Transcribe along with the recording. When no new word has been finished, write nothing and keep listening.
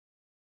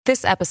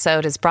This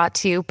episode is brought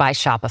to you by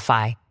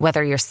Shopify.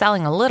 Whether you're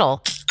selling a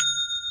little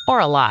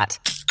or a lot,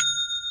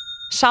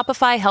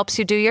 Shopify helps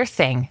you do your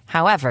thing,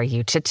 however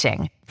you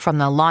cha-ching. From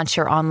the launch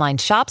your online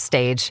shop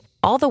stage,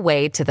 all the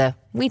way to the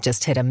we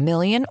just hit 1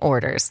 million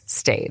orders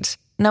stage.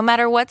 No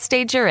matter what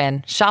stage you're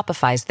in,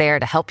 Shopify's there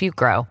to help you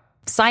grow.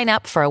 Sign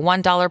up for a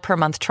 $1 per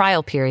month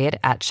trial period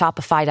at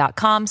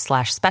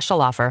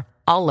shopify.com/special offer,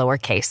 all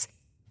lowercase.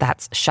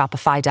 That's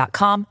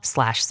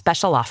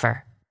shopify.com/special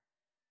offer.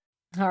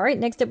 All right,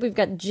 next up we've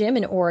got Jim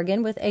in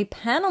Oregon with a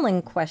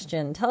paneling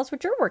question. Tell us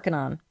what you're working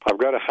on. I've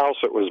got a house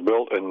that was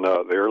built in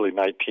the early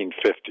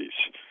 1950s,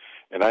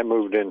 and I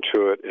moved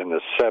into it in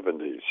the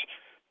 70s,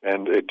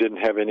 and it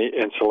didn't have any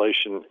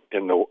insulation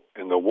in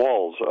the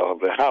walls of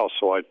the house,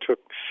 so I took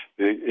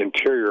the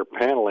interior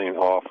paneling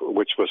off,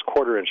 which was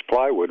 1/4-inch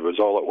plywood was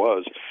all it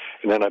was,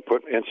 and then I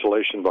put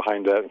insulation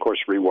behind that, and of course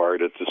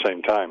rewired it at the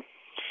same time.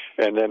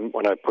 And then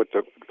when I put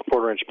the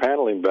 1/4-inch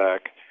paneling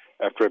back,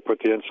 after I put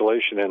the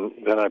insulation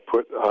in, then I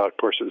put, of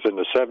course it was in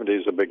the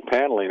 70s, a big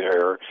paneling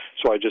error,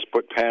 so I just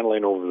put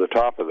paneling over the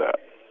top of that.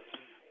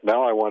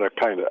 Now I want to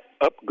kind of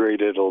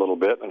upgrade it a little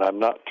bit, and I'm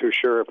not too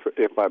sure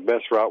if my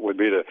best route would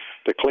be to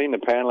clean the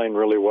paneling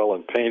really well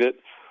and paint it,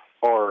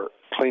 or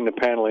clean the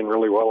paneling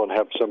really well and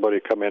have somebody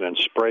come in and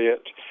spray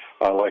it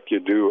like you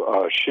do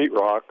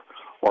sheetrock,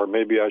 or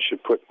maybe I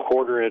should put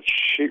 1/4-inch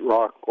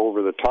sheetrock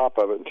over the top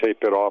of it and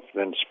tape it off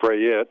and then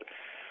spray it,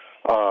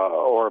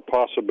 or a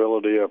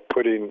possibility of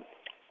putting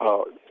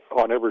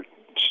on every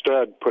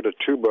stud, put a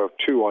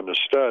 2x2 on the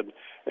stud,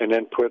 and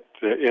then put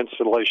the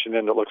insulation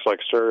in that looks like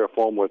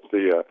styrofoam with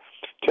the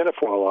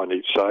tinfoil on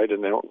each side,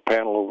 and then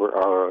panel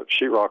over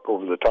sheetrock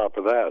over the top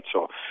of that.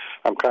 So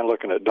I'm kind of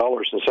looking at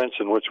dollars and cents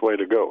and which way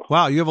to go.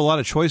 Wow, you have a lot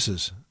of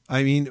choices.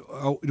 I mean,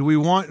 do we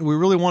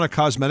really want a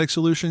cosmetic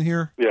solution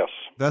here? Yes.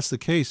 If that's the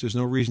case, there's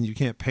no reason you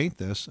can't paint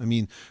this. I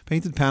mean,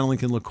 painted paneling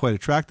can look quite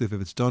attractive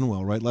if it's done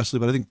well, right, Leslie?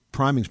 But I think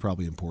priming's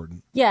probably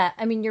important. Yeah,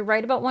 I mean, you're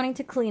right about wanting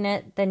to clean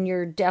it. Then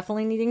you're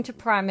definitely needing to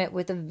prime it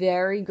with a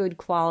very good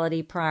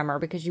quality primer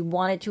because you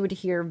want it to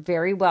adhere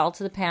very well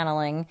to the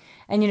paneling.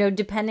 And,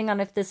 depending on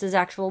if this is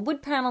actual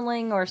wood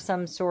paneling or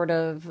some sort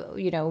of,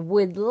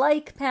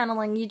 wood-like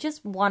paneling, you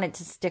just want it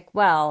to stick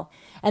well.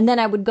 And then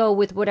I would go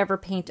with whatever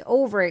paint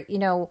over it,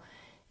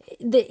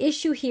 The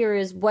issue here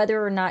is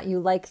whether or not you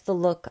like the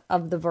look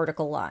of the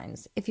vertical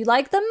lines. If you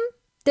like them,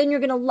 then you're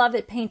going to love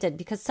it painted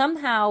because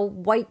somehow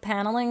white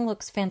paneling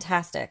looks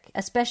fantastic,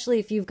 especially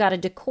if you've got a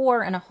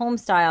decor and a home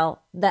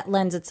style that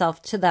lends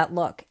itself to that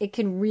look. It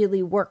can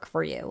really work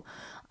for you.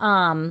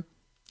 I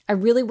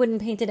really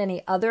wouldn't paint it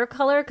any other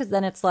color because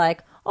then it's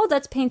like, oh,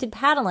 that's painted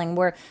paneling,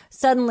 where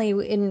suddenly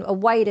in a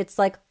white, it's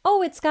like,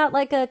 oh, it's got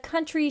like a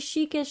country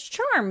chicish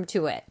charm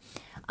to it.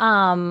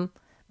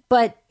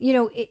 But,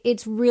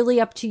 it's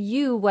really up to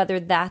you whether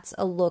that's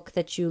a look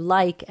that you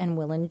like and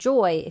will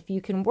enjoy. If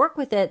you can work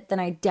with it, then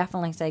I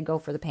definitely say go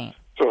for the paint.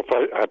 So if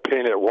I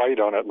paint it white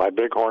on it, my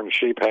bighorn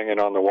sheep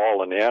hanging on the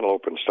wall and the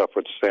antelope and stuff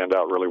would stand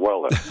out really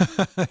well then.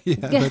 Yeah,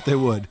 I bet they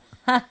would.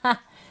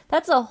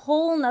 That's a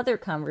whole nother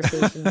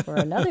conversation for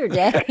another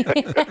day.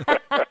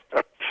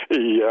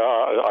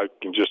 Yeah, I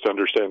can just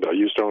understand. I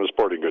used to own a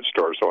sporting goods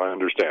store, so I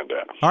understand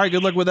that. All right,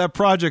 good luck with that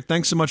project.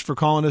 Thanks so much for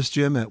calling us,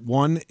 Jim, at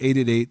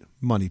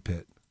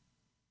 1-888-MONEY-PIT.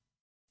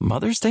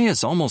 Mother's Day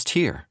is almost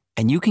here,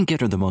 and you can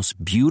get her the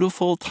most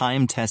beautiful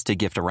time-tested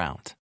gift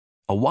around.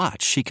 A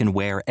watch she can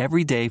wear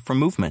every day from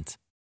Movement.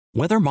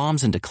 Whether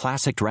mom's into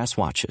classic dress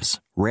watches,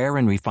 rare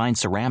and refined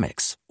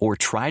ceramics, or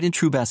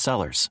tried-and-true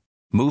bestsellers,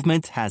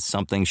 Movement has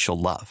something she'll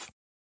love.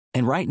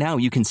 And right now,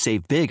 you can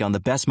save big on the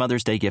best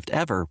Mother's Day gift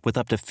ever with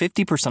up to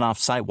 50% off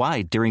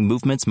site-wide during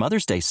Movement's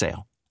Mother's Day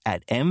sale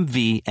at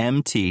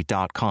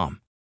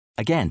MVMT.com.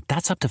 Again,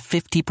 that's up to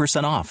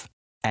 50% off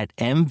at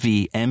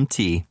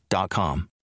MVMT.com.